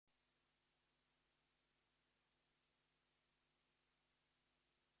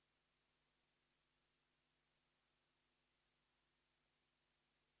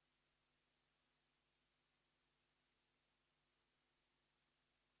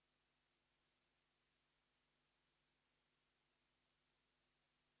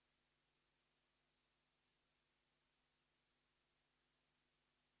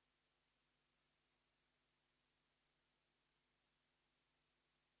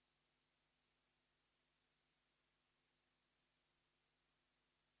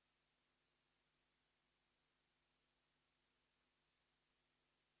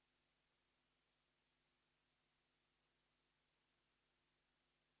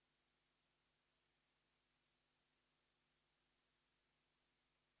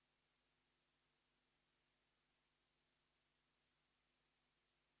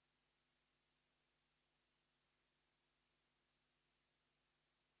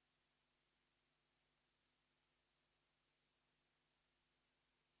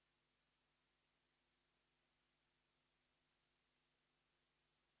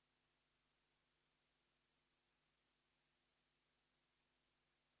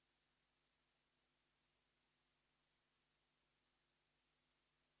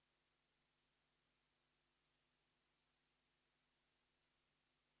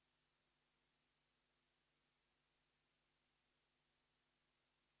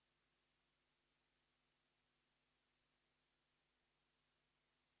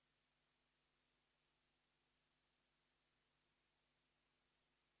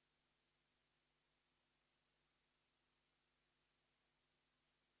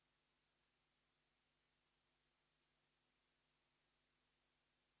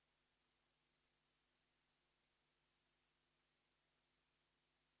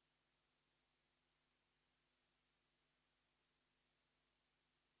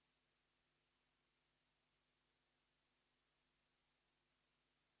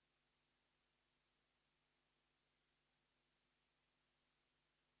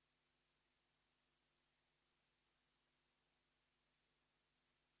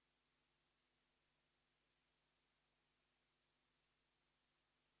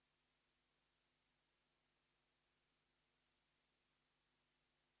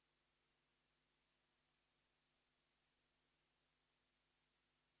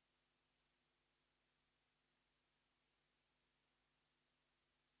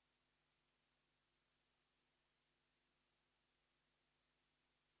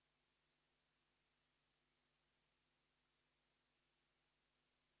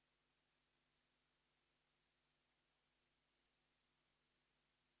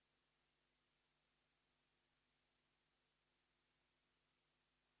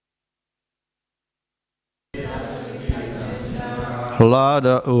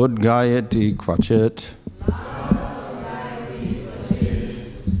Hlada udgayati kvachit.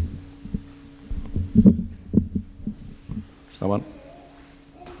 Someone?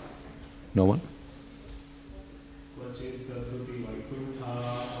 No one?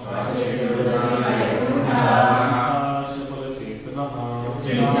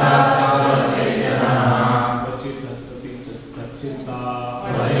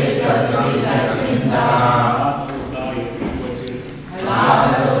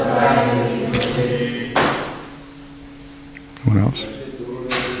 What else?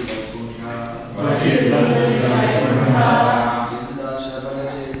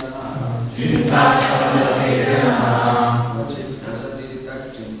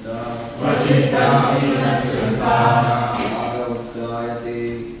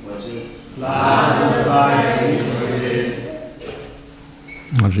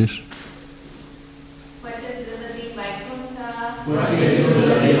 What's this?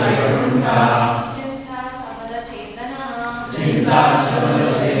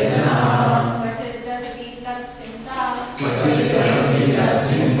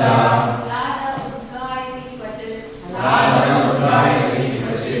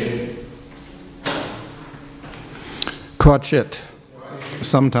 Kvachit,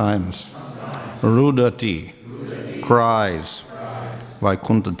 sometimes. Rudati, cries.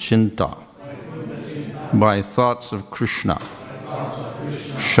 Vaikuntha Chinta, by thoughts of Krishna.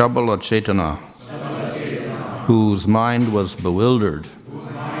 Shabala Chaitana, whose mind was bewildered.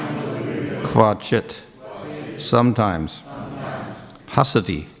 Kvachit, sometimes.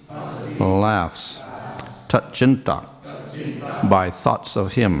 Hasati, laughs. Tatchinta, by thoughts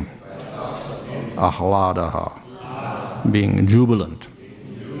of him. Ahladaha, being jubilant.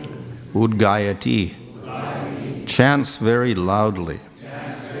 Udgayati, chants very loudly.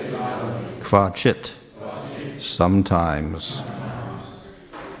 Kvachit, sometimes.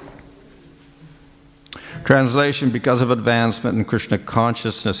 Translation: because of advancement in Krishna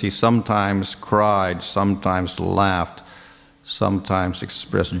consciousness, he sometimes cried, sometimes laughed, sometimes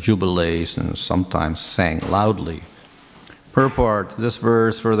expressed jubilation, sometimes sang loudly. Purport: this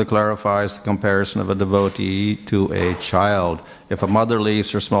verse further clarifies the comparison of a devotee to a child. If a mother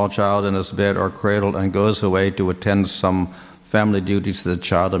leaves her small child in his bed or cradle and goes away to attend some family duties, the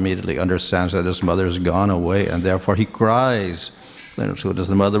child immediately understands that his mother has gone away, and therefore he cries. Then, so as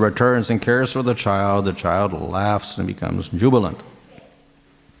the mother returns and cares for the child laughs and becomes jubilant.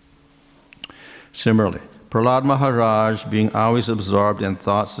 Similarly, Prahlad Maharaj, being always absorbed in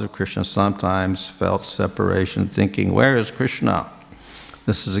thoughts of Krishna, sometimes felt separation, thinking, where is Krishna?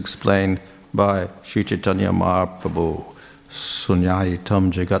 This is explained by Sri Chaitanya Mahaprabhu.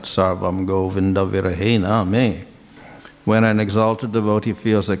 Sunyayitam jagat sarvam govinda virahena me. When an exalted devotee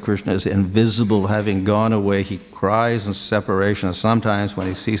feels that Krishna is invisible, having gone away, he cries in separation. And sometimes when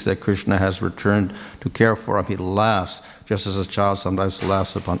he sees that Krishna has returned to care for him, he laughs, just as a child sometimes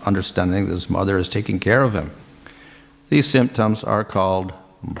laughs upon understanding that his mother is taking care of him. These symptoms are called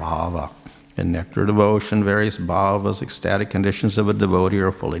bhava. In Nectar Devotion, various bhavas, ecstatic conditions of a devotee,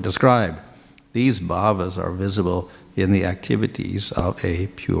 are fully described. These bhavas are visible in the activities of a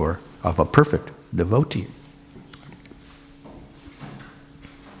perfect devotee.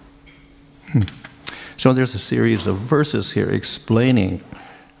 So there's a series of verses here explaining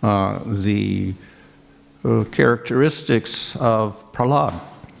the characteristics of Prahlad,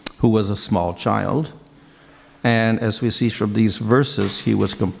 who was a small child. And as we see from these verses, he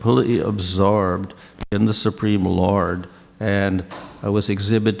was completely absorbed in the Supreme Lord and was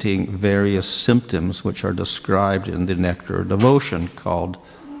exhibiting various symptoms which are described in the Nectar Devotion called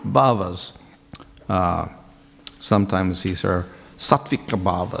bhavas. Sometimes these are sattvika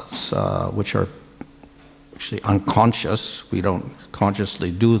bhavas, which are actually unconscious. We don't consciously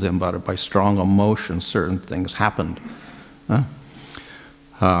do them, but by strong emotion, certain things happened.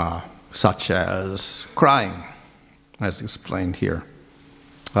 Such as crying, as explained here.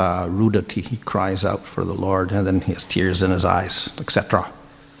 Rudati, he cries out for the Lord, and then he has tears in his eyes, etc.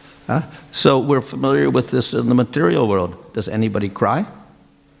 So we're familiar with this in the material world. Does anybody cry?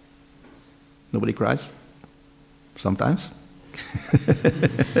 Nobody cries? Sometimes?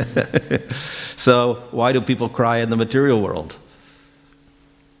 So why do people cry in the material world?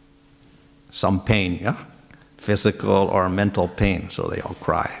 Some pain, yeah? Physical or mental pain, so they all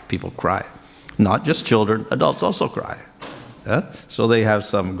cry. People cry. Not just children, adults also cry. Yeah? So they have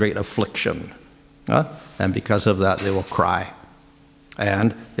some great affliction. And because of that, they will cry.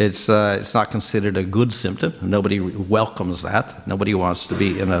 And it's not considered a good symptom. Nobody welcomes that. Nobody wants to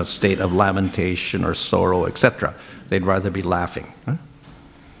be in a state of lamentation or sorrow, etc. They'd rather be laughing.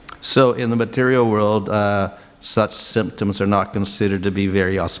 So in the material world, such symptoms are not considered to be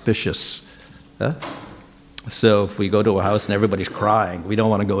very auspicious. So if we go to a house and everybody's crying, we don't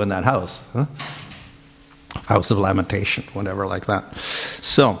want to go in that house. House of lamentation, whatever like that.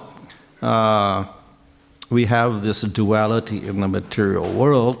 So we have this duality in the material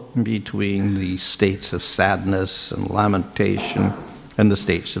world between the states of sadness and lamentation and the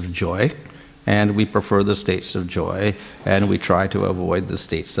states of joy. And we prefer the states of joy, and we try to avoid the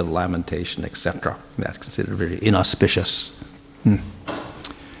states of lamentation, etc. That's considered very inauspicious.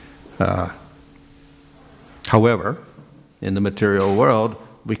 However, in the material world,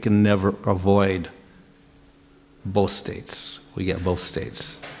 we can never avoid both states. We get both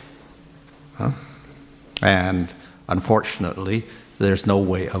states. And unfortunately, there's no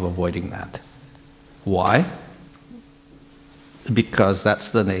way of avoiding that. Why? Because that's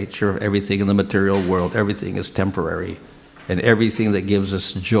the nature of everything in the material world. Everything is temporary, and everything that gives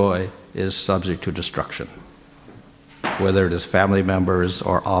us joy is subject to destruction. Whether it is family members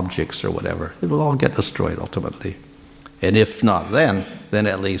or objects or whatever, it will all get destroyed ultimately. And if not then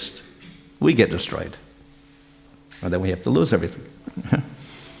at least we get destroyed. And then we have to lose everything.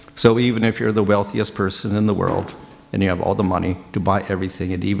 So even if you're the wealthiest person in the world, and you have all the money to buy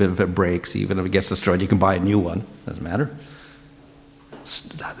everything, and even if it breaks, even if it gets destroyed, you can buy a new one. Doesn't matter.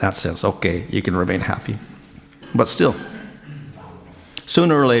 In that sense, okay, you can remain happy. But still,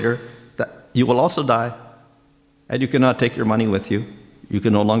 sooner or later, you will also die, and you cannot take your money with you. You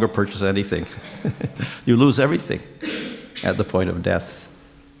can no longer purchase anything. You lose everything at the point of death.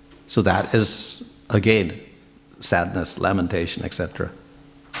 So that is, again, sadness, lamentation, etc.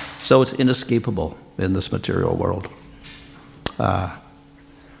 So it's inescapable in this material world.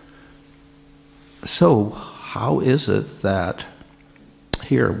 So how is it that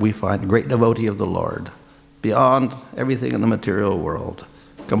here we find a great devotee of the Lord, beyond everything in the material world,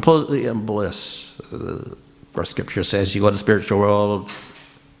 completely in bliss? Our scripture says you go to the spiritual world,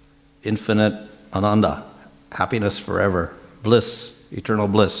 infinite ananda, happiness forever, bliss, eternal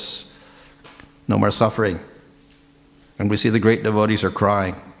bliss, no more suffering. And we see the great devotees are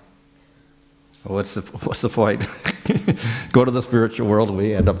crying. What's the point? Go to the spiritual world,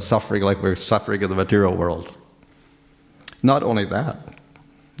 we end up suffering like we're suffering in the material world. Not only that,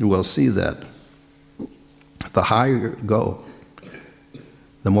 you will see that the higher you go,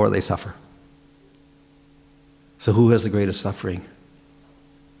 the more they suffer. So who has the greatest suffering?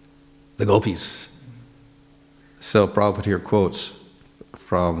 The gopis. So Prabhupada here quotes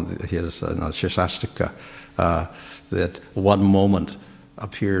from his Shashastika that one moment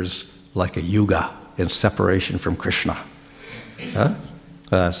appears like a yuga in separation from Krishna.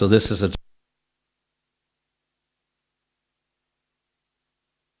 So this is a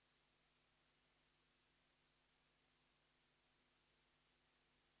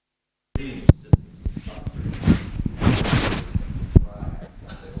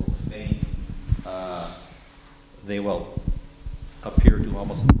they will appear to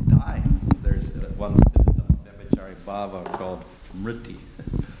almost die. There's one symptom of Devachari Bhava called mriti,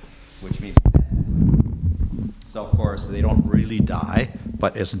 which means death. So of course they don't really die,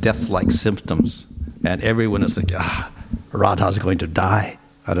 but it's death-like symptoms. And everyone is thinking, Radha's going to die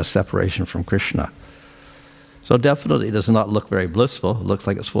out of separation from Krishna. So definitely it does not look very blissful. It looks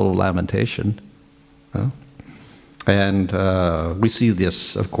like it's full of lamentation. And we see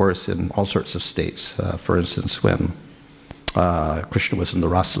this, of course, in all sorts of states. For instance, when Krishna was in the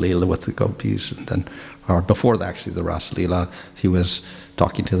Rasa Leela with the gopis, and then, or before the Rasa Leela, he was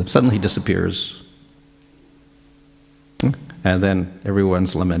talking to them. Suddenly he disappears. And then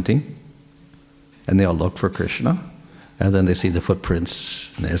everyone's lamenting. And they all look for Krishna. And then they see the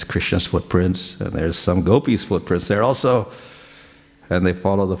footprints. And there's Krishna's footprints. And there's some gopis' footprints there also. And they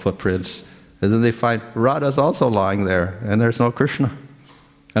follow the footprints. And then they find Radha's also lying there, and there's no Krishna.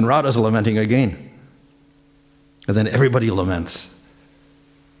 And Radha's lamenting again. And then everybody laments.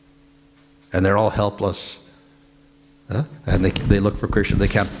 And they're all helpless. And they look for Krishna, they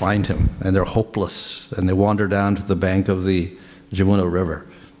can't find him, and they're hopeless. And they wander down to the bank of the Jamuna River.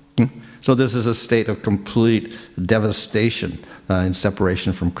 So this is a state of complete devastation in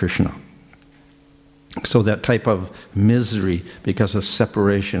separation from Krishna. So that type of misery because of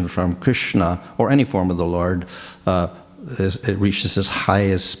separation from Krishna or any form of the Lord, it reaches its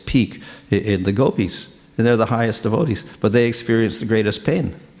highest peak in the gopis. And they're the highest devotees, but they experience the greatest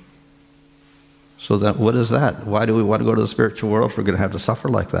pain. So that, what is that? Why do we want to go to the spiritual world if we're going to have to suffer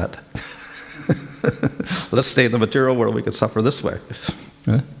like that? Let's stay in the material world, we can suffer this way.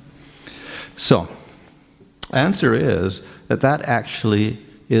 So, answer is that actually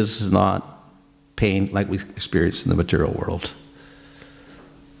is not pain like we experience in the material world.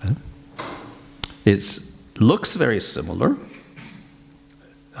 It's looks very similar,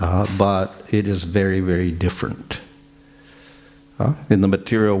 but it is very, very different. In the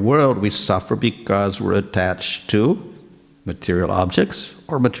material world, we suffer because we're attached to material objects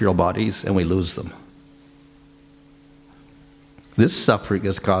or material bodies, and we lose them. This suffering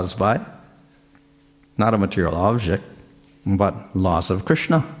is caused by not a material object, but laws of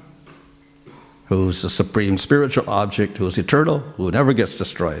Krishna, who's the supreme spiritual object, who is eternal, who never gets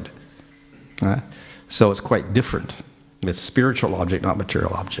destroyed. So it's quite different. It's spiritual object, not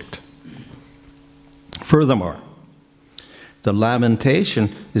material object. Furthermore, the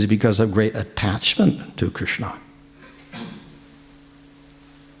lamentation is because of great attachment to Krishna.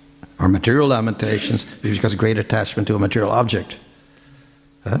 Our material lamentations is because of great attachment to a material object.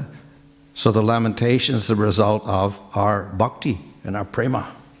 So the lamentation is the result of our bhakti and our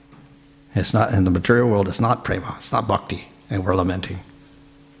prema. It's not in the material world. It's not prema. It's not bhakti, and we're lamenting.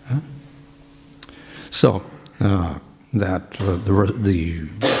 So that the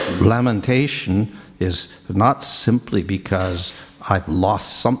lamentation is not simply because I've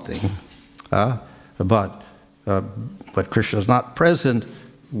lost something, but Krishna is not present.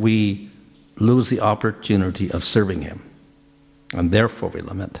 We lose the opportunity of serving him, and therefore we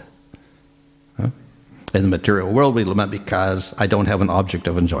lament. In the material world, we lament because I don't have an object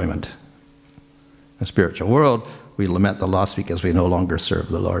of enjoyment. In the spiritual world, we lament the loss because we no longer serve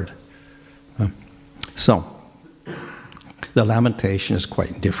the Lord. So, the lamentation is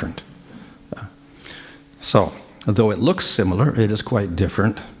quite different. So, though it looks similar, it is quite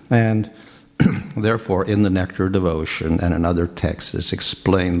different, and therefore, in the Nectar of Devotion and in other texts, it's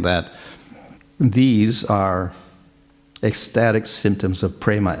explained that these are ecstatic symptoms of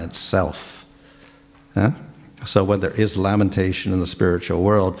prema itself. So when there is lamentation in the spiritual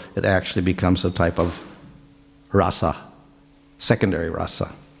world, it actually becomes a type of rasa, secondary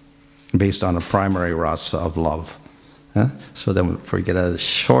rasa, based on a primary rasa of love. So then if we get a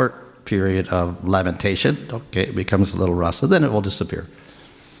short period of lamentation, okay, it becomes a little rasa, then it will disappear.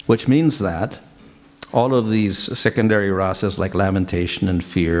 Which means that all of these secondary rasas like lamentation and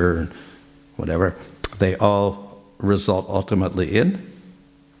fear and whatever, they all result ultimately in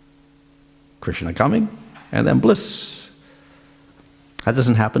Krishna coming and then bliss. That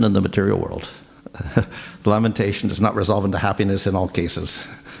doesn't happen in the material world. Lamentation does not resolve into happiness in all cases.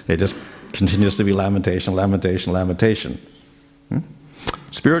 It just continues to be lamentation, lamentation, lamentation.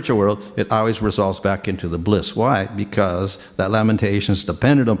 Spiritual world, it always resolves back into the bliss. Why? Because that lamentation is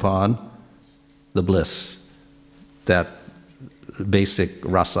dependent upon the bliss, that basic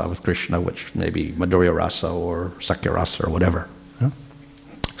rasa with Krishna, which may be Madhurya rasa or Sakya rasa or whatever.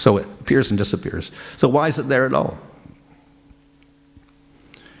 So it appears and disappears. So why is it there at all?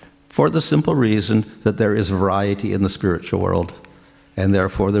 For the simple reason that there is variety in the spiritual world, and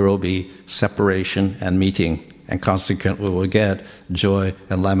therefore there will be separation and meeting, and consequently we will get joy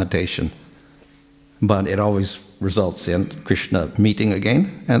and lamentation. But it always results in Krishna meeting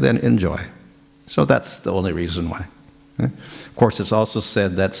again and then in joy. So that's the only reason why. Of course, it's also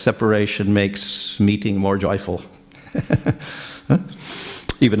said that separation makes meeting more joyful.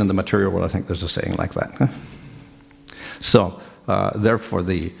 Even in the material world, I think there's a saying like that. So, therefore,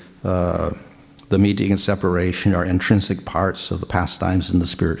 the meeting and separation are intrinsic parts of the pastimes in the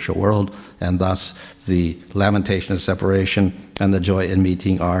spiritual world, and thus the lamentation and separation and the joy in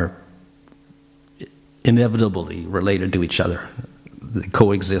meeting are inevitably related to each other. They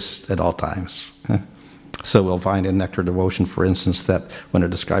coexist at all times. So we'll find in Nectar Devotion, for instance, that when it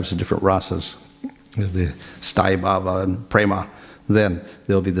describes the different rasas, the sthaya bhava and prema, then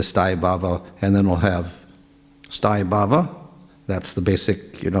there'll be the sthaya bhava, and then we'll have sthaya bhava. That's the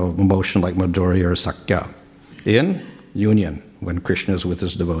basic, emotion like Madhurya or Sakya. In union, when Krishna is with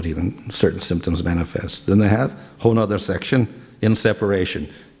his devotee, then certain symptoms manifest. Then they have a whole other section in separation,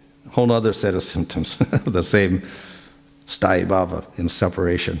 a whole other set of symptoms, the same sthaya bhava in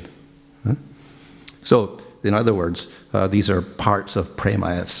separation. So, in other words, these are parts of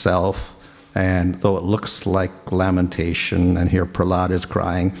prema itself, and though it looks like lamentation, and here Prahlad is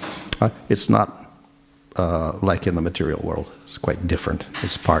crying, it's not like in the material world. It's quite different.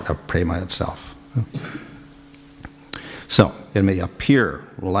 It's part of prema itself. So, it may appear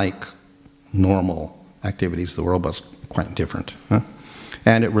like normal activities of the world, but it's quite different.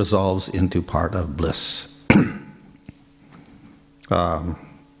 And it resolves into part of bliss.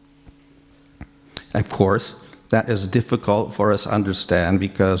 Of course, that is difficult for us to understand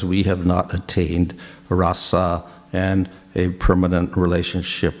because we have not attained rasa and a permanent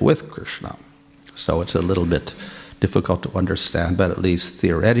relationship with Krishna. So it's a little bit difficult to understand, but at least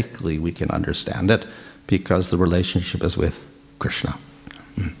theoretically we can understand it because the relationship is with Krishna.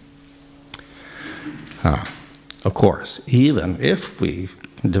 Of course, even if we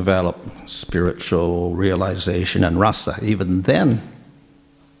develop spiritual realization and rasa, even then,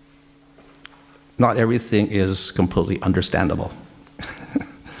 not everything is completely understandable.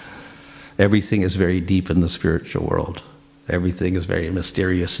 Everything is very deep in the spiritual world. Everything is very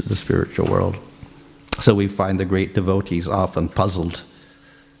mysterious in the spiritual world. So we find the great devotees often puzzled.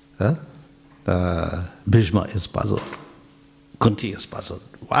 Bhishma is puzzled. Kunti is puzzled.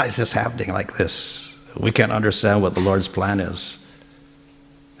 Why is this happening like this? We can't understand what the Lord's plan is.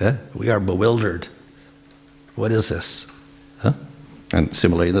 We are bewildered. What is this? And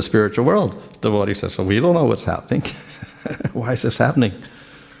similarly in the spiritual world, the devotee says, "So we don't know what's happening. Why is this happening?"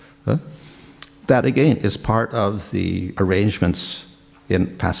 That again is part of the arrangements in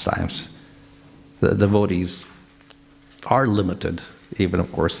pastimes. The devotees are limited, even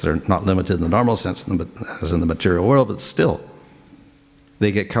of course they're not limited in the normal sense as in the material world, but still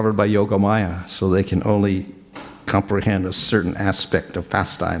they get covered by yoga maya, so they can only comprehend a certain aspect of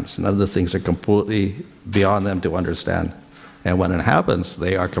pastimes, and other things are completely beyond them to understand. And when it happens,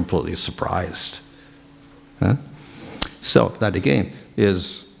 they are completely surprised. So that again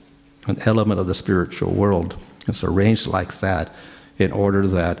is an element of the spiritual world. It's arranged like that in order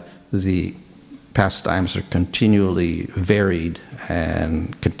that the pastimes are continually varied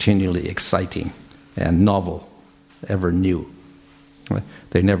and continually exciting and novel, ever new.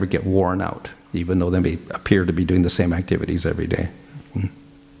 They never get worn out, even though they may appear to be doing the same activities every day.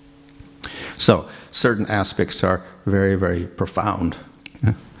 So certain aspects are very, very profound,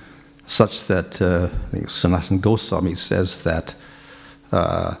 such that Sanatana Goswami says that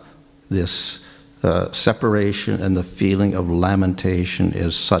this separation and the feeling of lamentation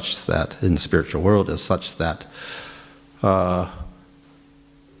is such that, in the spiritual world, is such that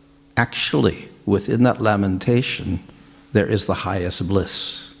actually within that lamentation there is the highest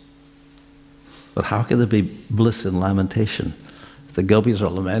bliss. But how can there be bliss in lamentation? If the gopis are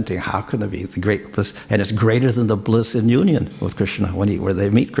lamenting, how can there be the great bliss? And it's greater than the bliss in union with Krishna where they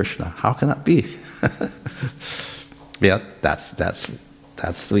meet Krishna. How can that be? Yeah, that's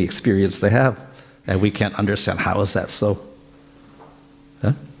the experience they have. And we can't understand how is that so.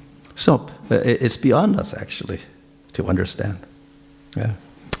 So it's beyond us actually to understand. Yeah.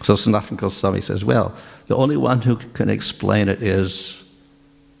 So Sanatana Goswami says, well, the only one who can explain it is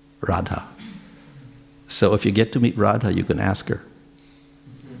Radha. So if you get to meet Radha, you can ask her.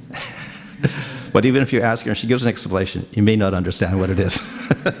 But even if you ask her and she gives an explanation, you may not understand what it is.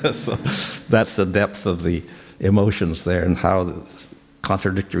 So that's the depth of the emotions there and how the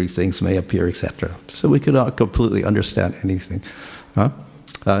contradictory things may appear, etc. So we cannot completely understand anything.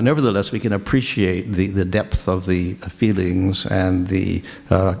 Nevertheless, we can appreciate the depth of the feelings and the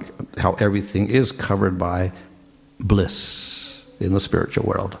how everything is covered by bliss in the spiritual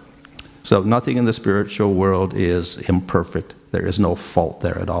world. So nothing in the spiritual world is imperfect. There is no fault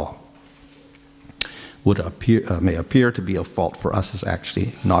there at all. What may appear to be a fault for us is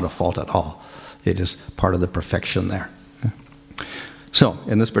actually not a fault at all. It is part of the perfection there. So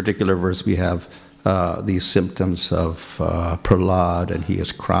in this particular verse we have these symptoms of Prahlad, and he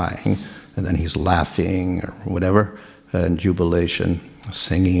is crying, and then he's laughing or whatever, and jubilation,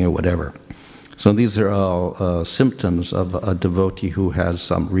 singing or whatever. So these are all symptoms of a devotee who has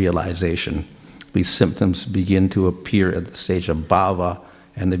some realization. These symptoms begin to appear at the stage of bhava,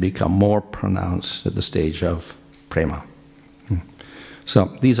 and they become more pronounced at the stage of prema. So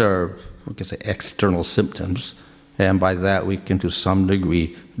these are, we can say, external symptoms, and by that we can to some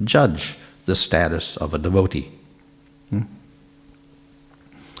degree judge the status of a devotee.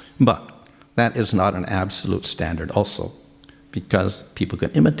 But that is not an absolute standard also, because people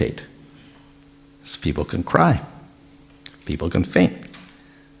can imitate. People can cry. People can faint.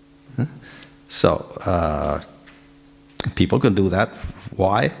 So people can do that.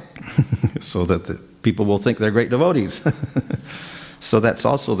 Why? So that the people will think they're great devotees. So that's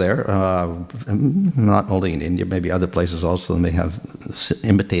also there, not only in India, maybe other places also may have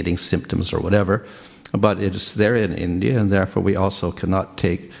imitating symptoms or whatever, but it's there in India, and therefore we also cannot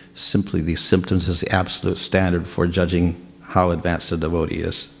take simply these symptoms as the absolute standard for judging how advanced a devotee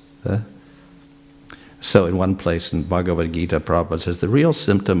is. So in one place in Bhagavad Gita, Prabhupada says, the real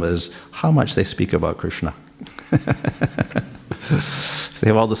symptom is how much they speak about Krishna. They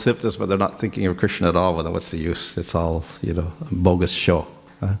have all the symptoms, but they're not thinking of Krishna at all. Well, what's the use? It's all, a bogus show.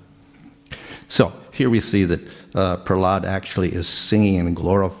 So here we see that Prahlad actually is singing and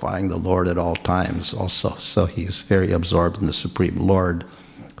glorifying the Lord at all times also. So he's very absorbed in the Supreme Lord.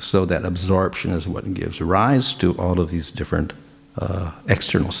 So that absorption is what gives rise to all of these different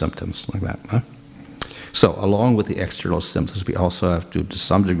external symptoms like that. So along with the external symptoms, we also have to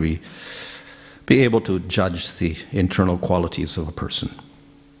some degree, be able to judge the internal qualities of a person.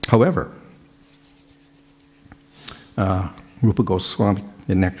 However, Rupa Goswami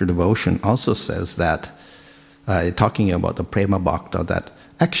in Nectar Devotion also says that, talking about the prema bhakta, that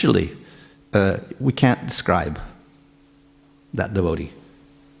actually we can't describe that devotee.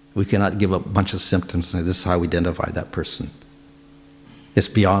 We cannot give a bunch of symptoms and say, this is how we identify that person. It's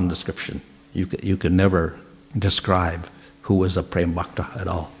beyond description. You can never describe who is a prema bhakta at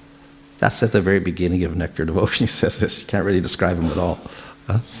all. That's at the very beginning of Nectar Devotion. He says this. You can't really describe him at all.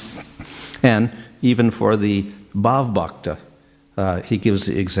 And even for the bhav bhakta, he gives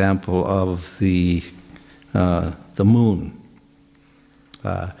the example of the moon,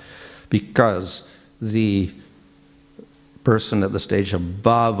 because the person at the stage of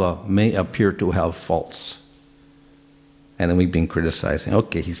bhava may appear to have faults. And then we've been criticizing,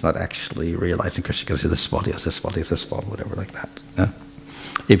 okay, he's not actually realizing Krishna because he's this fault, he has this fault, he has this fault, whatever like that.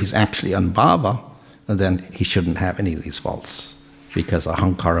 If he's actually on bhava, then he shouldn't have any of these faults, because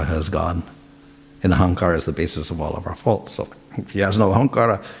ahankara has gone. And ahankara is the basis of all of our faults. So if he has no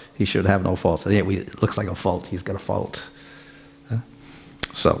ahankara, he should have no faults. And yet it looks like a fault, he's got a fault.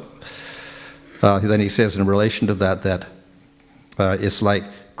 So then he says in relation to that it's like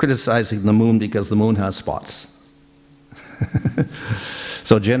criticizing the moon because the moon has spots.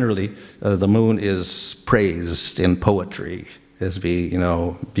 So generally, the moon is praised in poetry as being,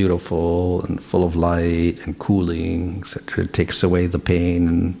 beautiful and full of light and cooling, etc. It takes away the pain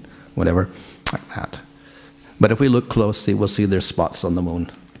and whatever, like that. But if we look closely, we'll see there's spots on the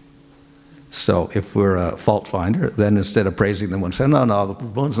moon. So if we're a fault finder, then instead of praising the moon, say, no, the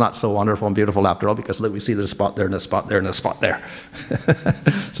moon's not so wonderful and beautiful after all, because look, we see there's a spot there and a spot there and a spot there.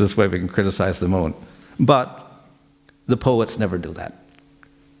 So this way we can criticize the moon. But the poets never do that.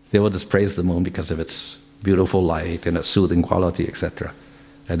 They will just praise the moon because of its beautiful light and its soothing quality, etc.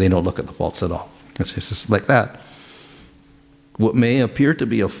 And they don't look at the faults at all. It's just like that. What may appear to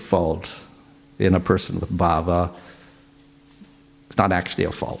be a fault in a person with bhava, it's not actually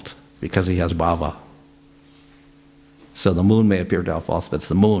a fault, because he has bhava. So the moon may appear to have faults, but it's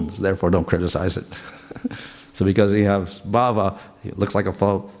the moon, so therefore don't criticize it. So because he has bhava, it looks like a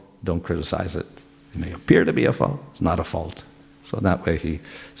fault, don't criticize it. It may appear to be a fault, it's not a fault. So in that way he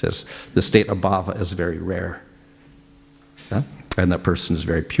says the state of bhava is very rare. And that person is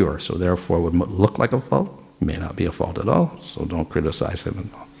very pure, so therefore would look like a fault, may not be a fault at all, so don't criticize him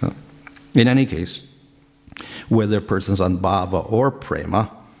at all. In any case, whether a person's on bhava or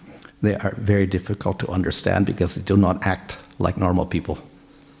prema, they are very difficult to understand because they do not act like normal people.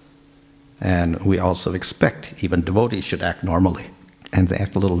 And we also expect even devotees should act normally. And they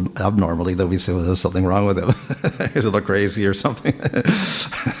act a little abnormally, though we say, well, there's something wrong with him. He's a little crazy or something.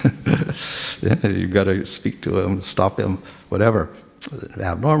 Yeah, you've got to speak to him, stop him, whatever.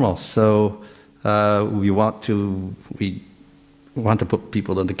 Abnormal. So we want to put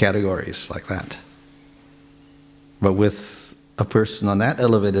people into categories like that. But with a person on that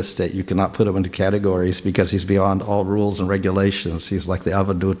elevated state, you cannot put him into categories because he's beyond all rules and regulations. He's like the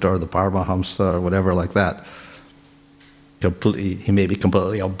Avaduta or the Paramahamsa or whatever like that. He may be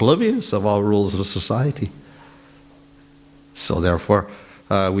completely oblivious of all rules of society. So therefore,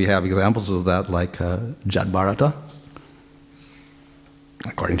 we have examples of that, like Jadbharata.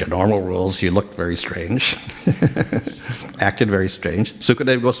 According to normal rules, he looked very strange, acted very strange.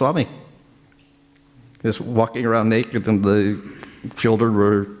 Sukadeva Goswami, just walking around naked, and the children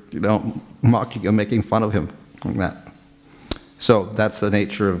were, mocking him, making fun of him, like that. So that's the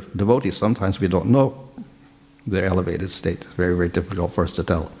nature of devotees. Sometimes we don't know their elevated state. It's very, very difficult for us to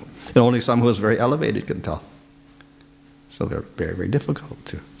tell. And only someone who is very elevated can tell. So they're very, very difficult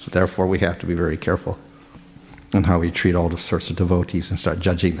to. So therefore we have to be very careful in how we treat all the sorts of devotees and start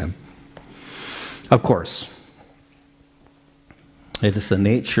judging them. Of course, it is the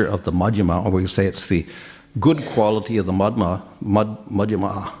nature of the Madhyama, or we say it's the good quality of the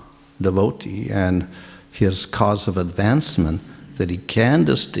Madhyama devotee and his cause of advancement that he can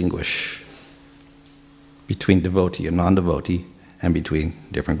distinguish between devotee and non-devotee and between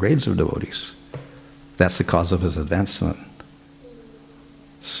different grades of devotees. That's the cause of his advancement.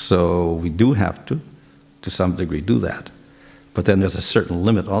 So we do have to some degree, do that. But then there's a certain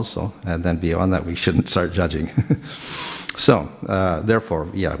limit also, and then beyond that we shouldn't start judging. So, therefore,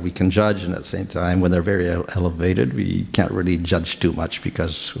 we can judge, and at the same time, when they're very elevated, we can't really judge too much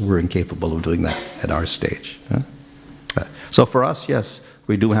because we're incapable of doing that at our stage. So for us, yes,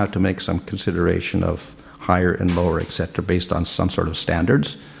 we do have to make some consideration of higher and lower, etc., based on some sort of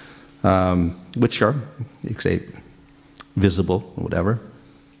standards, which are, you could say, visible, or whatever.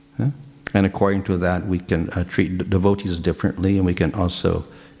 And according to that, we can treat devotees differently, and we can also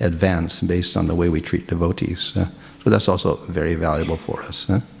advance based on the way we treat devotees. So that's also very valuable for us.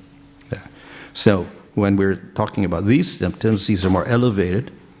 Yeah. So when we're talking about these symptoms, these are more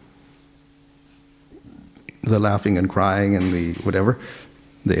elevated. The laughing and crying and the whatever,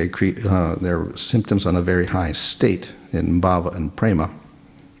 they're symptoms on a very high state in bhava and prema.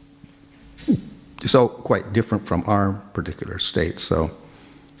 So quite different from our particular state. So,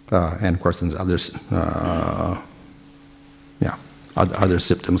 and of course, there's others, other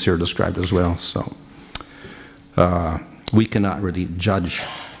symptoms here described as well. So, we cannot really judge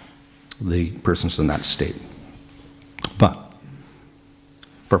the persons in that state. But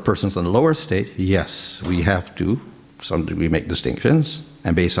for persons in the lower state, yes, we have to, to some degree, make distinctions,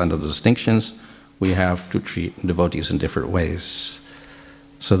 and based on the distinctions, we have to treat devotees in different ways.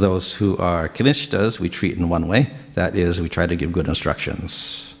 So those who are kanishtas, we treat in one way, that is, we try to give good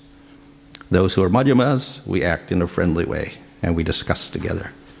instructions. Those who are madhyamas, we act in a friendly way, and we discuss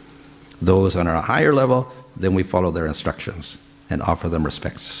together. Those on a higher level, then we follow their instructions and offer them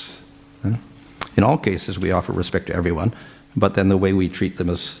respects. In all cases, we offer respect to everyone, but then the way we treat them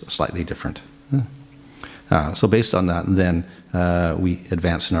is slightly different. So based on that, then we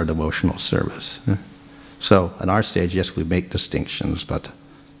advance in our devotional service. So in our stage, yes, we make distinctions, but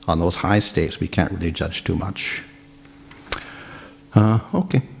on those high states, we can't really judge too much.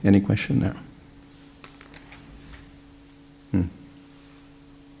 Okay, any question there?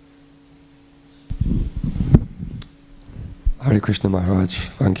 Hare Krishna Maharaj,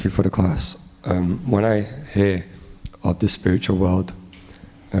 thank you for the class. When I hear of the spiritual world,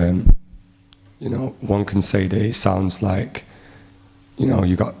 one can say that it sounds like,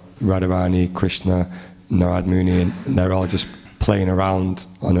 you got Radharani, Krishna, Narad Muni, and they're all just playing around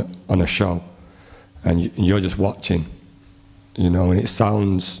on a show, and you're just watching, and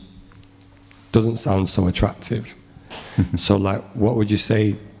it doesn't sound so attractive. So, what would you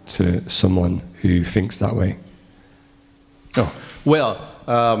say to someone who thinks that way? Oh, well,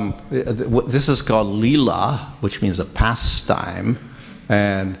 this is called lila, which means a pastime,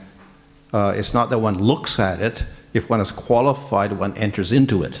 and it's not that one looks at it. If one is qualified, one enters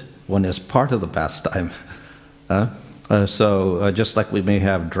into it. One is part of the pastime. So just like we may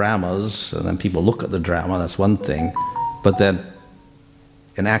have dramas, and then people look at the drama, that's one thing, but then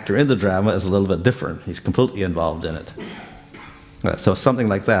an actor in the drama is a little bit different. He's completely involved in it. So something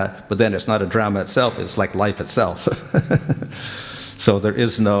like that, but then it's not a drama itself, it's like life itself. So there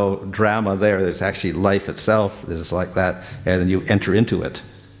is no drama there, there's actually life itself, it's like that, and then you enter into it.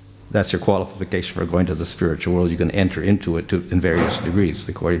 That's your qualification for going to the spiritual world. You can enter into it in various degrees,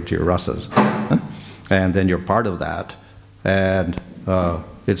 according to your rasas. And then you're part of that, and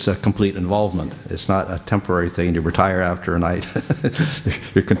it's a complete involvement. It's not a temporary thing, you retire after a night.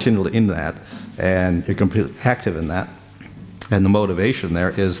 You're continually in that, and you're completely active in that. And the motivation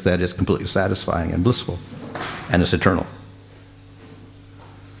there is that it's completely satisfying and blissful, and it's eternal.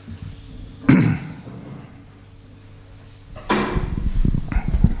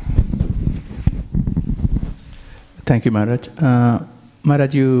 Thank you, Maharaj.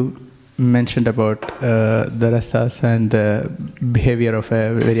 Maharaj, you mentioned about the rasas and the behavior of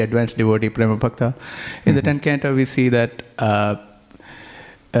a very advanced devotee, Prema Bhakta. In the 10th canto, we see that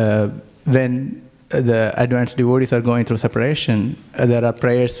when the advanced devotees are going through separation, there are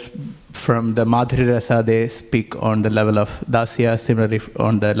prayers from the Madhuri Rasa, they speak on the level of Dasya. Similarly,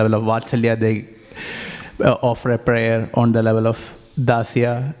 on the level of Vatsalya, they offer a prayer on the level of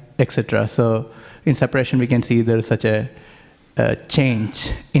Dasya, etc. So in separation, we can see there is such a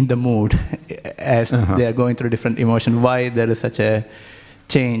change in the mood as they are going through different emotions. Why there is such a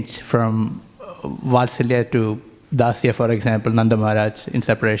change from Vatsalya to Dasya, for example, Nanda Maharaj in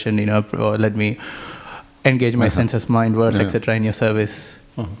separation, or let me engage my senses, mind, words, etc. in your service.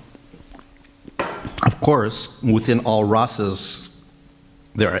 Of course, within all rasas,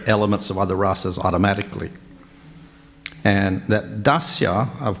 there are elements of other rasas automatically. And that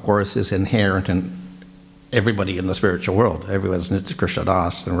dasya, of course, is inherent in everybody in the spiritual world. Everyone's Nitya Krishna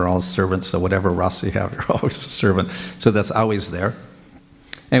Das, and we're all servants, so whatever rasa you have, you're always a servant. So that's always there.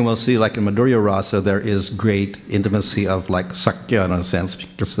 And we'll see, like in Madhurya Rasa, there is great intimacy of like Sakya in a sense,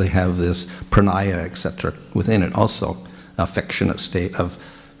 because they have this pranaya, etc. within it also, affectionate state of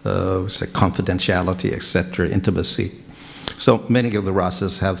confidentiality, etc., intimacy. So many of the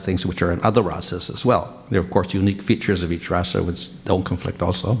rasas have things which are in other rasas as well. There are, of course, unique features of each rasa which don't conflict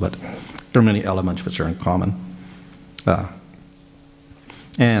also, but there are many elements which are in common.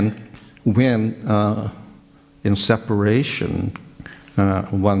 And when in separation,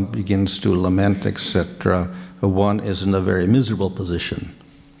 one begins to lament, etc., one is in a very miserable position.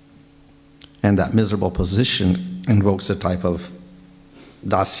 And that miserable position invokes a type of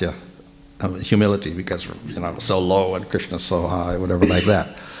dasya, humility, because so low and Krishna's so high, whatever like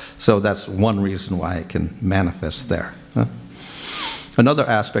that. So that's one reason why it can manifest there. Another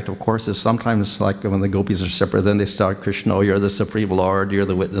aspect, of course, is sometimes like when the gopis are separate, then they start Krishna, oh, you're the Supreme Lord, you're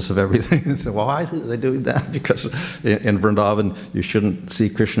the witness of everything. And so, well, why are they doing that? Because in Vrindavan, you shouldn't see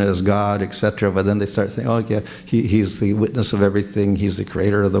Krishna as God, etc. But then they start thinking, oh, yeah, he's the witness of everything, he's the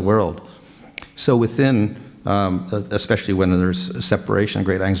creator of the world. So within, especially when there's separation,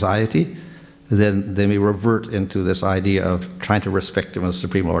 great anxiety, then they may revert into this idea of trying to respect him as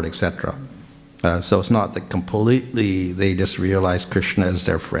Supreme Lord, etc. So it's not that completely they just realize Krishna as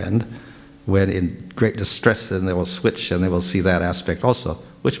their friend. When in great distress, then they will switch and they will see that aspect also,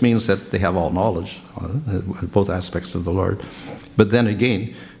 which means that they have all knowledge, both aspects of the Lord. But then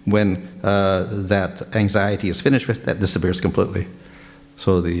again, when that anxiety is finished with, that disappears completely.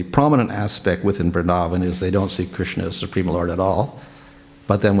 So the prominent aspect within Vrindavan is they don't see Krishna as Supreme Lord at all.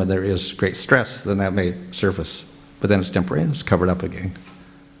 But then when there is great stress, then that may surface. But then it's temporary, it's covered up again.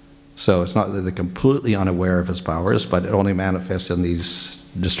 So it's not that they're completely unaware of his powers, but it only manifests in these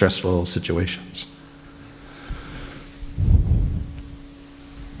distressful situations.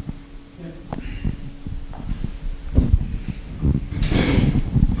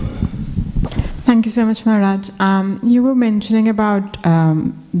 Thank you so much, Maharaj. You were mentioning about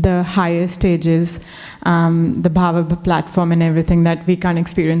the higher stages, the Bhava platform and everything, that we can't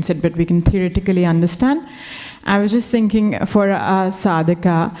experience it, but we can theoretically understand. I was just thinking for a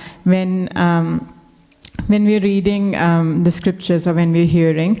sadhaka, when we're reading the scriptures or when we're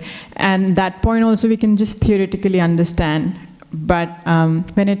hearing, and that point also we can just theoretically understand. But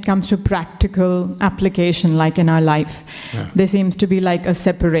when it comes to practical application, like in our life, there seems to be like a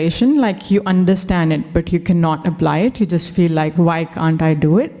separation, like you understand it, but you cannot apply it. You just feel like, why can't I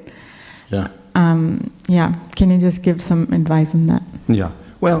do it? Yeah. Can you just give some advice on that? Yeah.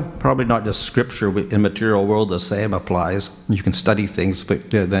 Well, probably not just scripture, but in material world the same applies. You can study things, but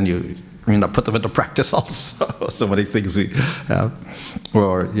then you put them into practice also. So many things we have.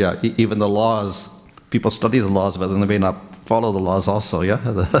 Or, even the laws. People study the laws, but then they may not follow the laws also, yeah?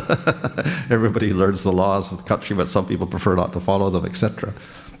 Everybody learns the laws of the country, but some people prefer not to follow them, etc.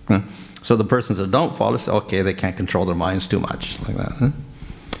 So the persons that don't follow say, okay, they can't control their minds too much, like that.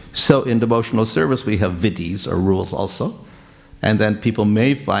 So in devotional service, we have vidhis, or rules also. And then people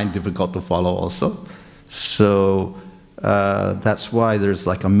may find difficult to follow also. So that's why there's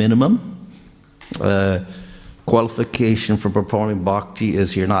like a minimum. Qualification for performing bhakti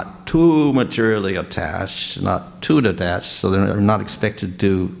is you're not too materially attached, not too detached, so they're not expected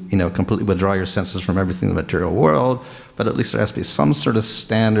to, completely withdraw your senses from everything in the material world, but at least there has to be some sort of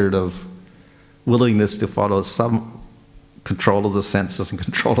standard of willingness to follow some control of the senses and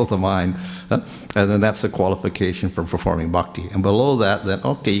control of the mind. And then that's the qualification for performing bhakti. And below that, then,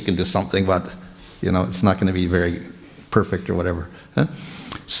 okay, you can do something, but, it's not going to be very perfect or whatever.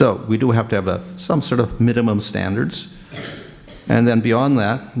 So we do have to have some sort of minimum standards. And then beyond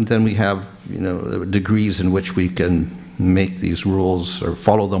that, then we have, degrees in which we can make these rules or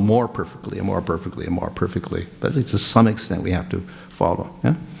follow them more perfectly and more perfectly and more perfectly. But to some extent we have to follow.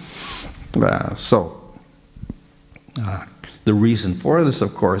 Yeah? The reason for this,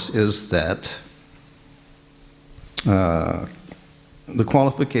 of course, is that the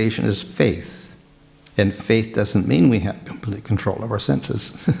qualification is faith. And faith doesn't mean we have complete control of our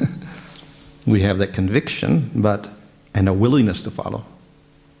senses. We have that conviction, and a willingness to follow.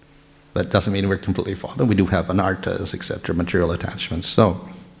 But it doesn't mean we're completely following. We do have anartas, etc., material attachments. So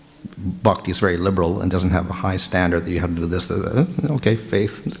bhakti is very liberal and doesn't have a high standard that you have to do this. Okay,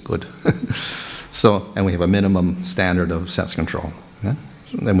 faith, good. And we have a minimum standard of sense control. Yeah?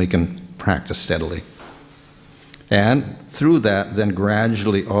 So then we can practice steadily. And through that, then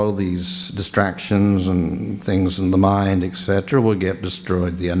gradually all these distractions and things in the mind, etc., will get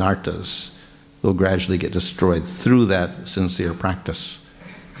destroyed. The anartas will gradually get destroyed through that sincere practice.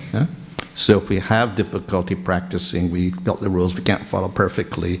 Yeah? So if we have difficulty practicing, we got the rules, we can't follow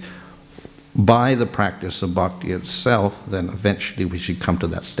perfectly, by the practice of bhakti itself, then eventually we should come to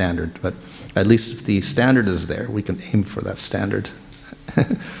that standard. But at least if the standard is there, we can aim for that standard.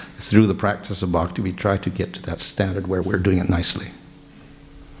 Through the practice of bhakti, we try to get to that standard where we're doing it nicely.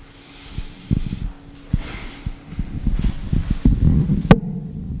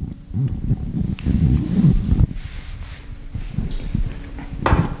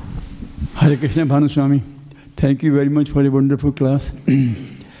 Hare Krishna, Bhanu Swami. Thank you very much for a wonderful class.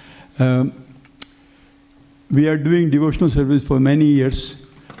 We are doing devotional service for many years,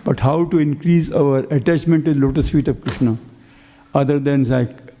 but how to increase our attachment to the lotus feet of Krishna, other than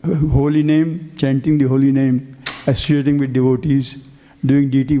like holy name, chanting the holy name, associating with devotees, doing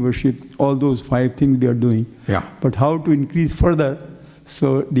deity worship, all those 5 things they are doing. Yeah. But how to increase further,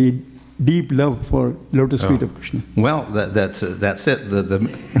 so the deep love for lotus feet of Krishna. Well, that's it.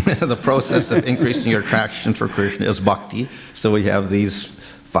 The process of increasing your attraction for Krishna is bhakti. So we have these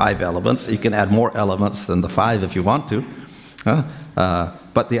 5 elements. You can add more elements than the 5 if you want to.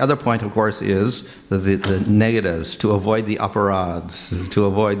 But the other point, of course, is the negatives, to avoid the aparads, to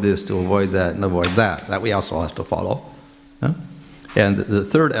avoid this, to avoid that, and avoid that. That we also have to follow. And the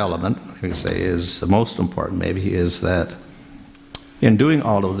third element, I can say, is the most important maybe, is that in doing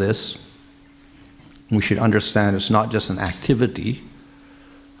all of this, we should understand it's not just an activity,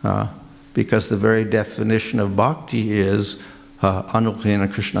 because the very definition of bhakti is anugrahena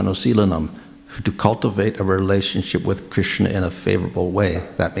krishnanosilanam, to cultivate a relationship with Krishna in a favorable way.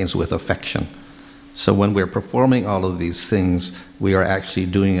 That means with affection. So when we're performing all of these things, we are actually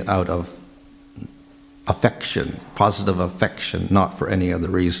doing it out of affection, positive affection, not for any other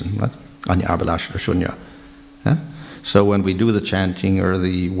reason. Anya abhilasha shunya. So when we do the chanting or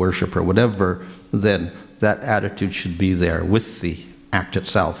the worship or whatever, then that attitude should be there with the act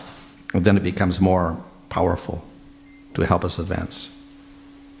itself. And then it becomes more powerful to help us advance.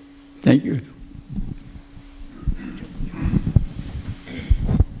 Thank you.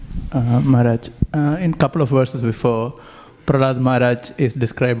 Maharaj, in a couple of verses before, Prahlad Maharaj is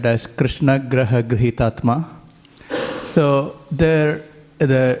described as Krishna Graha Grihitatma. So there,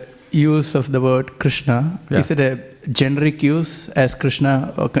 the use of the word Krishna, is it a generic use as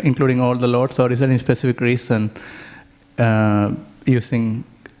Krishna, including all the lords, or is there any specific reason using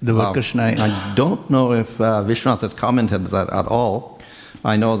the word Krishna? I don't know if Vishwanath has commented that at all.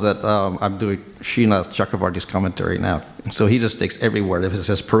 I know that I'm doing Srinath Chakravarti's commentary now. So he just takes every word. If it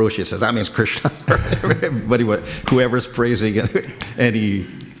says Purusha, he says, that means Krishna. Everybody, whoever's praising any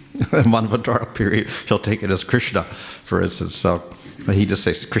Manvantara period, he'll take it as Krishna, for instance. So he just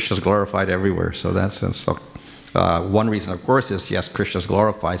says Krishna's glorified everywhere. So that's sense. So one reason, of course, is yes, Krishna's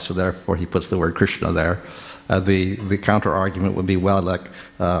glorified, so therefore he puts the word Krishna there. The counter argument would be, well, like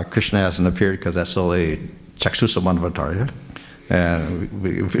Krishna hasn't appeared because that's only Chaksusa Manvantara. And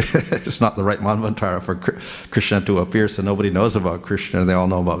it's not the right Manvantara for Krishna to appear, so nobody knows about Krishna. They all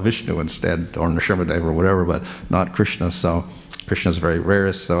know about Vishnu instead, or Nrsimhadev or whatever, but not Krishna. So Krishna is very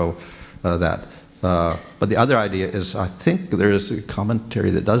rare, so that. But the other idea is, I think there is a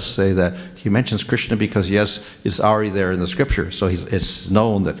commentary that does say that he mentions Krishna because, yes, it's already there in the scripture. So it's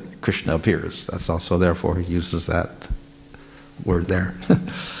known that Krishna appears. That's also, therefore, he uses that word there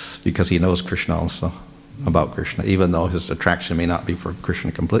because he knows Krishna also. About Krishna, even though his attraction may not be for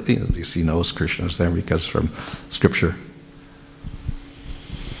Krishna completely, at least he knows Krishna is there because from scripture.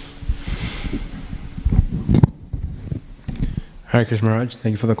 Hare Krishna Maharaj,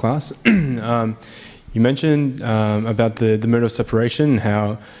 thank you for the class. You mentioned about the mode of separation,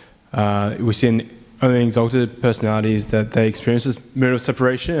 how we see in only exalted personalities that they experience this mode of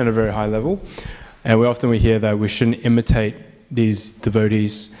separation at a very high level. And we hear that we shouldn't imitate these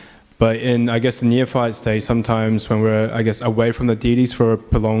devotees. But in, I guess, the neophyte stage, sometimes when we're, I guess, away from the deities for a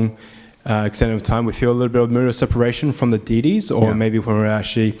prolonged extent of time, we feel a little bit of mood of separation from the deities, or maybe when we're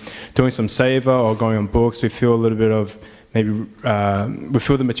actually doing some seva or going on books, we feel a little bit of, maybe we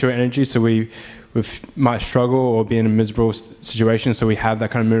feel the material energy, so we might struggle or be in a miserable situation, so we have that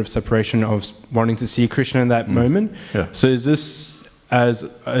kind of mood of separation of wanting to see Krishna in that moment. Yeah. So is this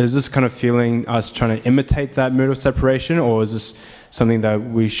kind of feeling us trying to imitate that mood of separation, or is this something that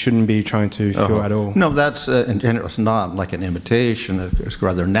we shouldn't be trying to feel at all? No, that's in general, it's not like an imitation. It's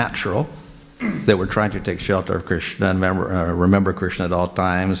rather natural that we're trying to take shelter of Krishna and remember Krishna at all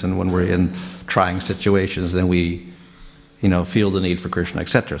times. And when we're in trying situations, then we, feel the need for Krishna,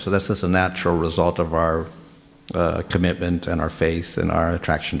 etc. So that's just a natural result of our commitment and our faith and our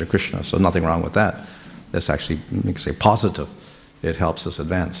attraction to Krishna. So nothing wrong with that. That's actually, you can say, positive. It helps us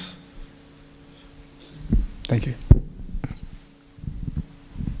advance. Thank you.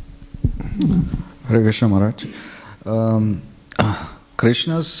 Hare Krishna Maharaj.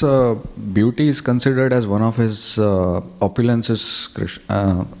 Krishna's beauty is considered as one of his opulences,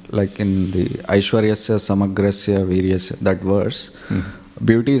 like in the Aishwaryasya Samagrasya Viryasya, that verse.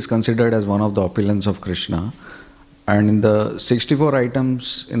 Beauty is considered as one of the opulence of Krishna. And in the 64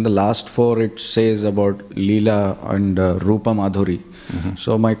 items, in the last 4, it says about Leela and Rupa Madhuri.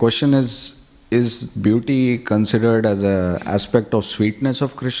 So my question is beauty considered as an aspect of sweetness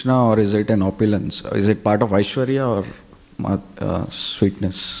of Krishna, or is it an opulence? Is it part of Aishwarya or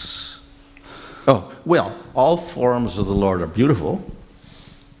sweetness? Oh, well, all forms of the Lord are beautiful.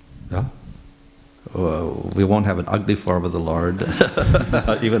 Yeah. We won't have an ugly form of the Lord.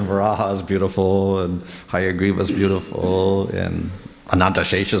 Even Varaha is beautiful, and Hayagriva is beautiful, and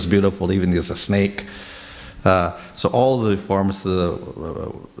Anantashesha is beautiful, even as a snake. So all the forms of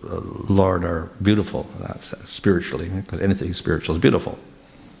the Lord are beautiful, spiritually, because anything spiritual is beautiful.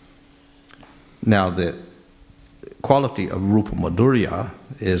 Now the quality of Rupa Madhurya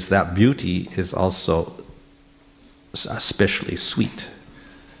is that beauty is also especially sweet,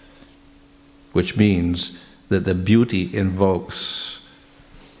 which means that the beauty invokes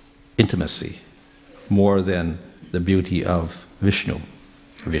intimacy more than the beauty of Vishnu.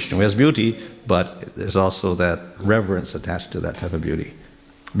 Vishnu has beauty, but there's also that reverence attached to that type of beauty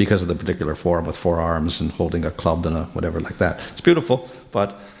because of the particular form with 4 arms and holding a club and a whatever like that. It's beautiful,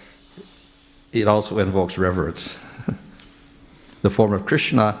 but it also invokes reverence. The form of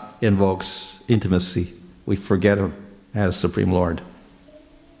Krishna invokes intimacy. We forget him as Supreme Lord,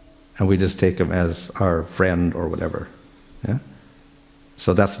 and we just take him as our friend or whatever. Yeah?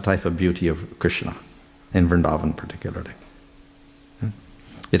 So that's the type of beauty of Krishna, in Vrindavan particularly. Yeah?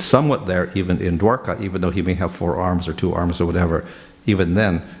 It's somewhat there even in Dwarka, even though he may have 4 arms or 2 arms or whatever. Even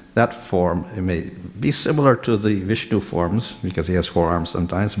then, that form, it may be similar to the Vishnu forms, because he has 4 arms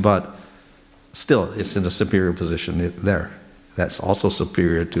sometimes, but still, it's in a superior position there. That's also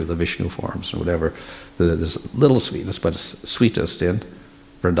superior to the Vishnu forms or whatever. There's little sweetness, but it's sweetest in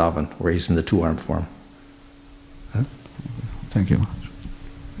Vrindavan, where he's in the 2-armed form. Huh? Thank you.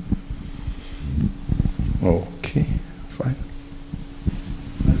 Okay, fine.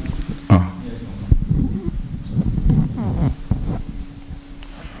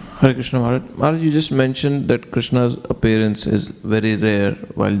 Hare Krishna Maharaj. Maharaj, you just mentioned that Krishna's appearance is very rare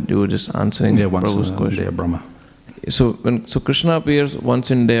while you were just answering Prabhu's question. Day of Brahma. So Krishna appears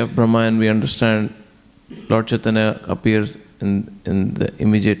once in Day of Brahma, and we understand Lord Chaitanya appears in the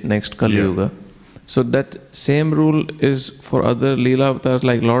immediate next Kali Yuga. So that same rule is for other Leela avatars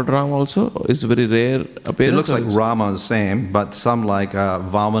like Lord Ram also? Is very rare appearance? It looks like Rama is the same, but some like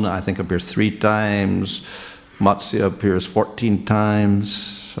Vamana I think appears 3 times, Matsya appears 14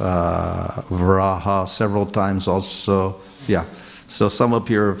 times, Varaha several times also. Yeah, so some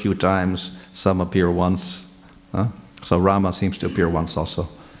appear a few times, some appear once. So Rama seems to appear once also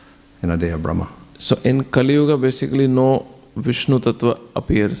in a Day of Brahma. So in Kali Yuga basically no Vishnu Tattva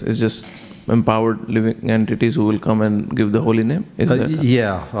appears, it's just empowered living entities who will come and give the holy name? Is that?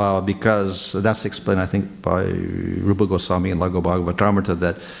 Yeah, because that's explained I think by Rupa Goswami and Lago Bhagavatamrita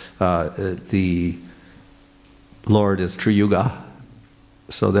that the Lord is True Yuga,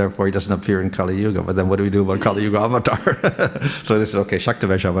 so therefore he doesn't appear in Kali Yuga. But then what do we do about Kali Yuga avatar? So they said, okay,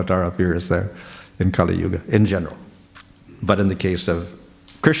 Shaktavesh avatar appears there in Kali Yuga in general. But in the case of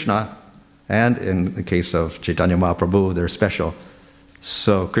Krishna and in the case of Chaitanya Mahaprabhu, they're special.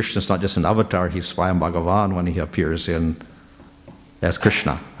 So Krishna's not just an avatar, he's Swayam Bhagavan when he appears as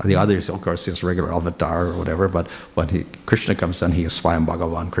Krishna. The others, of course, is regular avatar or whatever, but when Krishna comes in, he is Swayam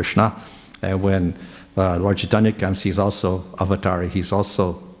Bhagavan Krishna. And when Lord Chaitanya comes, he's also avatar, he's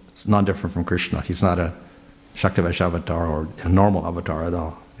also non-different from Krishna. He's not a Shaktavesh avatar or a normal avatar at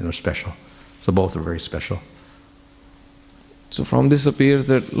all. They're special. So both are very special. So from this appears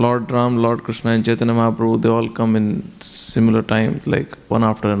that Lord Ram, Lord Krishna and Chaitanya Mahaprabhu, they all come in similar time, like one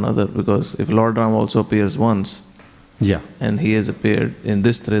after another, because if Lord Ram also appears once, and he has appeared in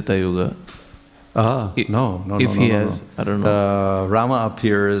this Treta Yuga, no. If he has, I don't know. Rama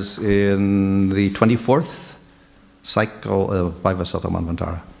appears in the 24th cycle of Vaivasata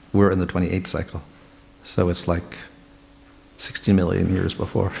Manvantara. We're in the 28th cycle. So it's like 16 million years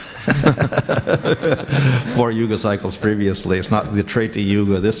before. 4 Yuga cycles previously. It's not the Treta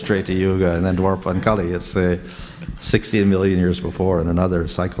Yuga, this Treta Yuga, and then Dwarpa and Kali. It's 16 million years before in another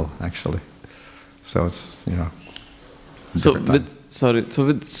cycle, actually. So it's, So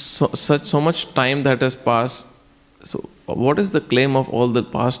with so much time that has passed, so what is the claim of all the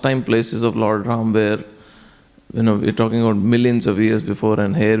pastime places of Lord Ram where, we're talking about millions of years before,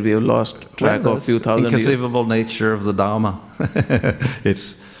 and here we have lost track of a few thousand years? Inconceivable nature of the Dhamma.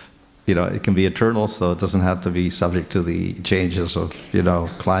 It's, it can be eternal, so it doesn't have to be subject to the changes of,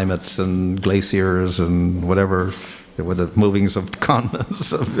 climates and glaciers and whatever, with the movings of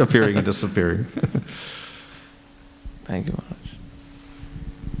continents appearing and disappearing. Thank you,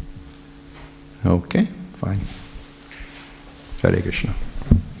 Maharaj. Okay, fine. Hare Krishna.